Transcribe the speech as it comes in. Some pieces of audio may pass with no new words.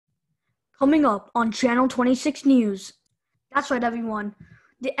Coming up on Channel 26 News. That's right, everyone.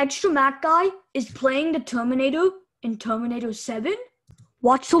 The Xtra Mac guy is playing the Terminator in Terminator 7.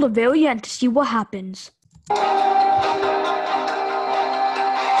 Watch till the very end to see what happens.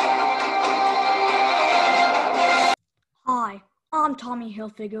 Hi, I'm Tommy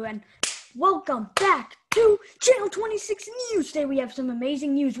Hilfiger, and welcome back to Channel 26 News. Today we have some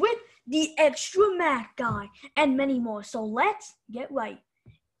amazing news with the Xtra Mac guy and many more. So let's get right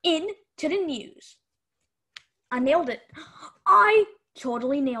into the news. I nailed it. I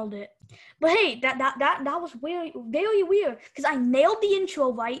totally nailed it. But hey, that was very weird because I nailed the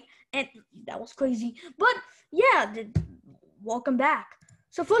intro right, and that was crazy. But yeah, welcome back.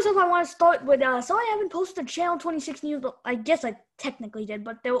 So first off, I want to start with sorry I haven't posted Channel 26 News, but I guess I technically did,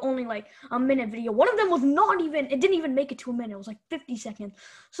 but they were only like a minute video. One of them was not even, it didn't even make it to a minute. It was like 50 seconds.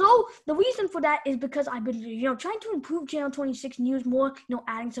 So the reason for that is because I've been, trying to improve Channel 26 News more,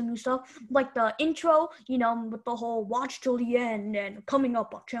 adding some new stuff, like the intro, with the whole watch till the end, and coming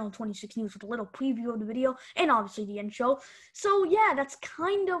up on Channel 26 News with a little preview of the video, and obviously the intro. So yeah, that's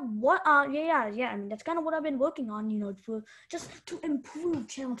kind of what, I mean, that's kind of what I've been working on, for just to improve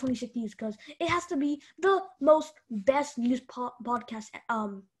Channel 26 News, because it has to be the most best news podcast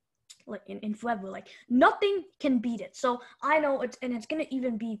like in forever. Like nothing can beat it. So I know it's gonna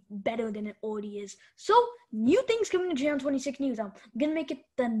even be better than it already is. So new things coming to Channel 26 News. I'm gonna make it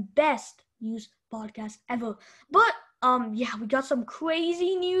the best news podcast ever. But yeah, we got some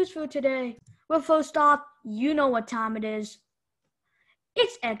crazy news for today. Well, first off, you know what time it is.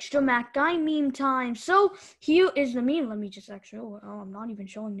 It's Xtra Mac Guy meme time. So here is the meme. Let me just actually, I'm not even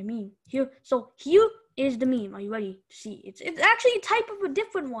showing the meme here. So here is the meme. Are you ready to see? It's actually a type of a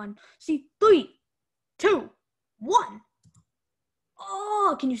different one. See, 3, 2, 1.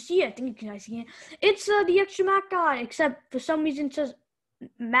 Oh, can you see it? Can I see it? It's the Xtra Mac Guy, except for some reason it says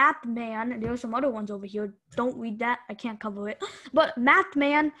Math Man. There are some other ones over here. Don't read that. I can't cover it. But Math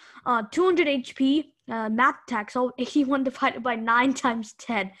Man, 200 HP. Math tech, so 81 divided by 9 times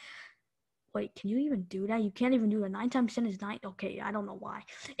 10. Wait, can you even do that? You can't even do that. 9 times 10 is 9. Okay, I don't know why.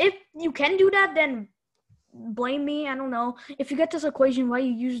 If you can do that, then blame me. I don't know. If you get this equation right,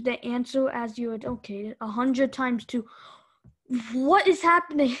 you use the answer as your, 100 times 2. What is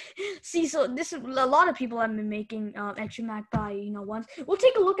happening? See, so this is a lot of people have been making Xtra Mac Guy, ones. We'll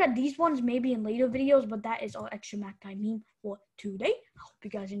take a look at these ones maybe in later videos, but that is our Xtra Mac Guy meme for today. I hope you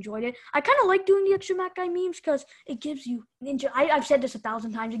guys enjoyed it. I kind of like doing the Xtra Mac Guy memes because it gives you I've said this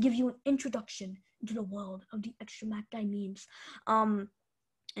 1,000 times. It gives you an introduction into the world of the Xtra Mac Guy memes. And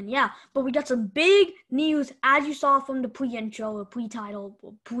yeah, but we got some big news, as you saw from the pre-intro or pre-title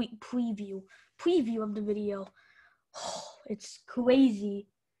or preview of the video. Oh, it's crazy.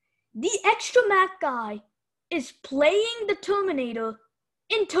 The Xtra Mac Guy is playing the Terminator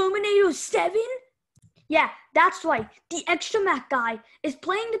in Terminator 7? Yeah, that's right. The Xtra Mac Guy is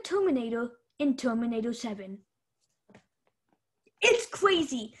playing the Terminator in Terminator 7. It's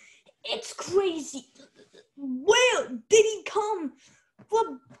crazy. It's crazy. Where did he come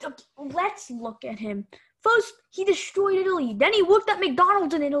from? Let's look at him. First, he destroyed Italy. Then he worked at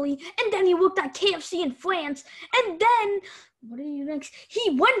McDonald's in Italy. And then he worked at KFC in France. And then, what did he do next?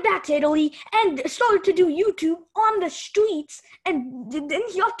 He went back to Italy and started to do YouTube on the streets. And then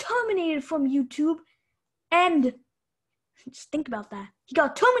he got terminated from YouTube. And just think about that. He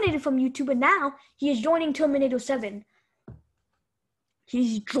got terminated from YouTube, and now he is joining Terminator 7.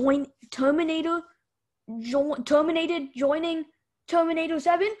 He's joining Terminator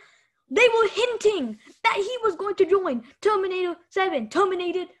 7. They were hinting that he was going to join Terminator 7.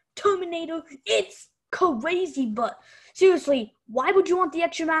 Terminator. It's crazy, but seriously, why would you want the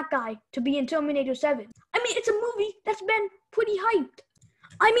Xtra Mac Guy to be in Terminator 7? I mean, it's a movie that's been pretty hyped.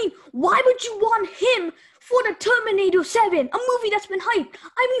 I mean, why would you want him for the Terminator 7, a movie that's been hyped?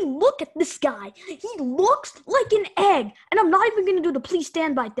 I mean, look at this guy. He looks like an egg. And I'm not even going to do the please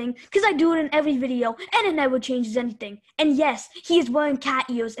stand by thing, because I do it in every video, and it never changes anything. And yes, he is wearing cat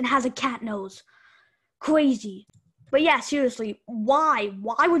ears and has a cat nose. Crazy. But yeah, seriously, why?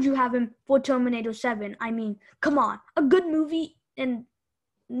 Why would you have him for Terminator 7? I mean, come on. A good movie and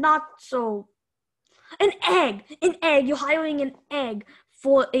not so... An egg. You're hiring an egg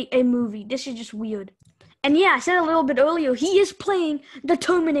for a movie. This is just weird. And yeah, I said a little bit earlier, he is playing the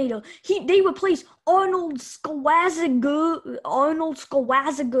Terminator. They replaced Arnold Schwarzenegger,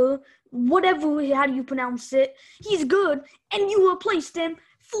 whatever, how do you pronounce it? He's good, and you replaced him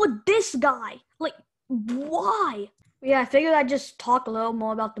for this guy. Like, why? Yeah, I figured I'd just talk a little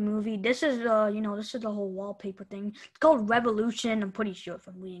more about the movie. This is, this is the whole wallpaper thing. It's called Revolution. I'm pretty sure if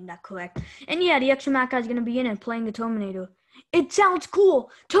I'm reading that correct. And yeah, the Xtra Mac Guy is going to be in it playing the Terminator. It sounds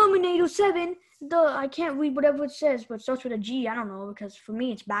cool. Terminator 7. I can't read whatever it says, but it starts with a G. I don't know, because for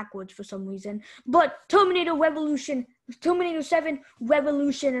me it's backwards for some reason. But Terminator 7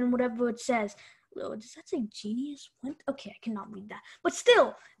 Revolution, and whatever it says. Oh, does that say genius? What? Okay, I cannot read that. But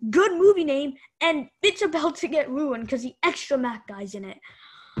still, good movie name, and it's about to get ruined because the Xtra Mac guy's in it.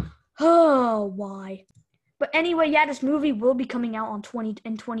 Oh, why? But anyway, yeah, this movie will be coming out in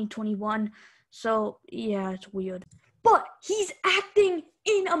 2021. So, yeah, it's weird. But he's acting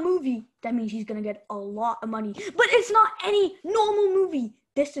in a movie. That means he's gonna get a lot of money. But it's not any normal movie.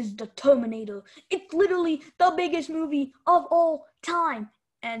 This is the Terminator. It's literally the biggest movie of all time.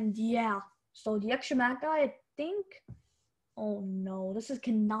 And yeah, so the Xtra Mac guy, I think. Oh no, this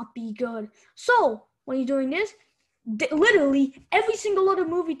cannot be good. So when he's doing this, literally every single other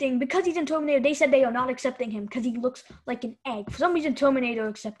movie thing, because he's in Terminator, they said they are not accepting him because he looks like an egg. For some reason, Terminator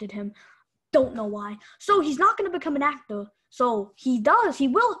accepted him. Don't know why. So he's not going to become an actor. So he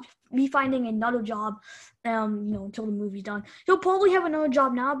will be finding another job, until the movie's done. He'll probably have another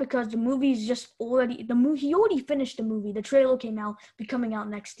job now because the movie's he already finished the movie. The trailer came out, be coming out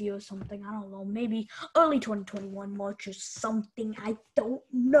next year or something. I don't know, maybe early 2021, March or something. I don't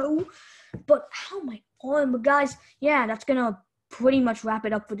know. But how am I on? But guys, yeah, that's going to pretty much wrap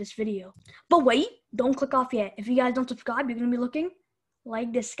it up for this video. But wait, don't click off yet. If you guys don't subscribe, you're going to be looking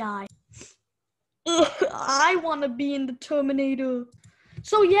like this guy. I want to be in the Terminator.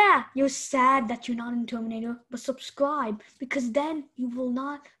 So yeah, you're sad that you're not in Terminator, but subscribe, because then you will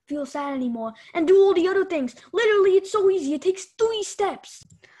not feel sad anymore. And do all the other things. Literally, it's so easy. It takes 3 steps.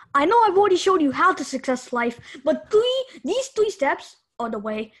 I know I've already showed you how to success life, but these 3 steps are the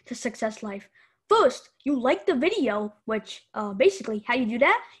way to success life. First, you like the video, which basically how you do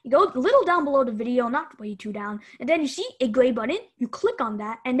that, you go a little down below the video, not way too down, and then you see a gray button, you click on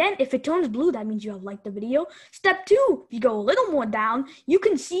that, and then if it turns blue, that means you have liked the video. Step 2, you go a little more down, you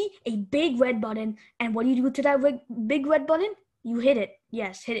can see a big red button, and what do you do to that big red button? You hit it.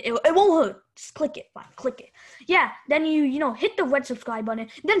 Yes, hit it. It won't hurt. Just click it. Fine, click it. Yeah, then you hit the red subscribe button.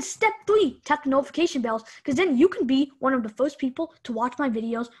 Then step 3, tap the notification bells, because then you can be one of the first people to watch my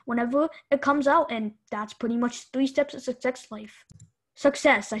videos whenever it comes out. And that's pretty much 3 steps of success life.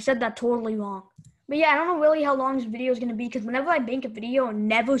 Success. I said that totally wrong. But yeah, I don't know really how long this video is going to be, because whenever I make a video, it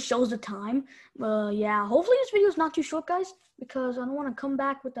never shows the time. Yeah, hopefully this video is not too short, guys, because I don't want to come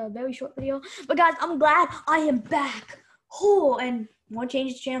back with a very short video. But guys, I'm glad I am back. Oh, and want to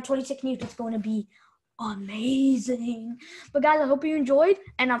change the channel 26 News. It's going to be amazing. But guys, I hope you enjoyed,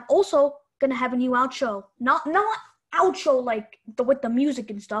 and I'm also gonna have a new outro. Not outro like with the music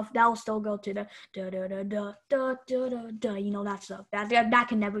and stuff. That'll still go to the da da da da da da da da. You know that stuff. That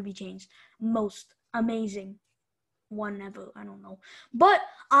can never be changed. Most amazing one ever. I don't know, but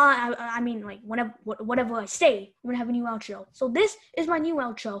I mean, like, whatever I say, I'm gonna have a new outro. So this is my new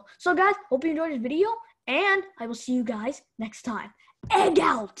outro. So guys, hope you enjoyed this video. And I will see you guys next time. Egg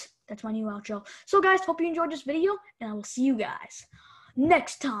out! That's my new outro. So guys, hope you enjoyed this video, and I will see you guys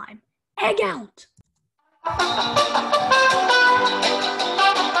next time. Egg out!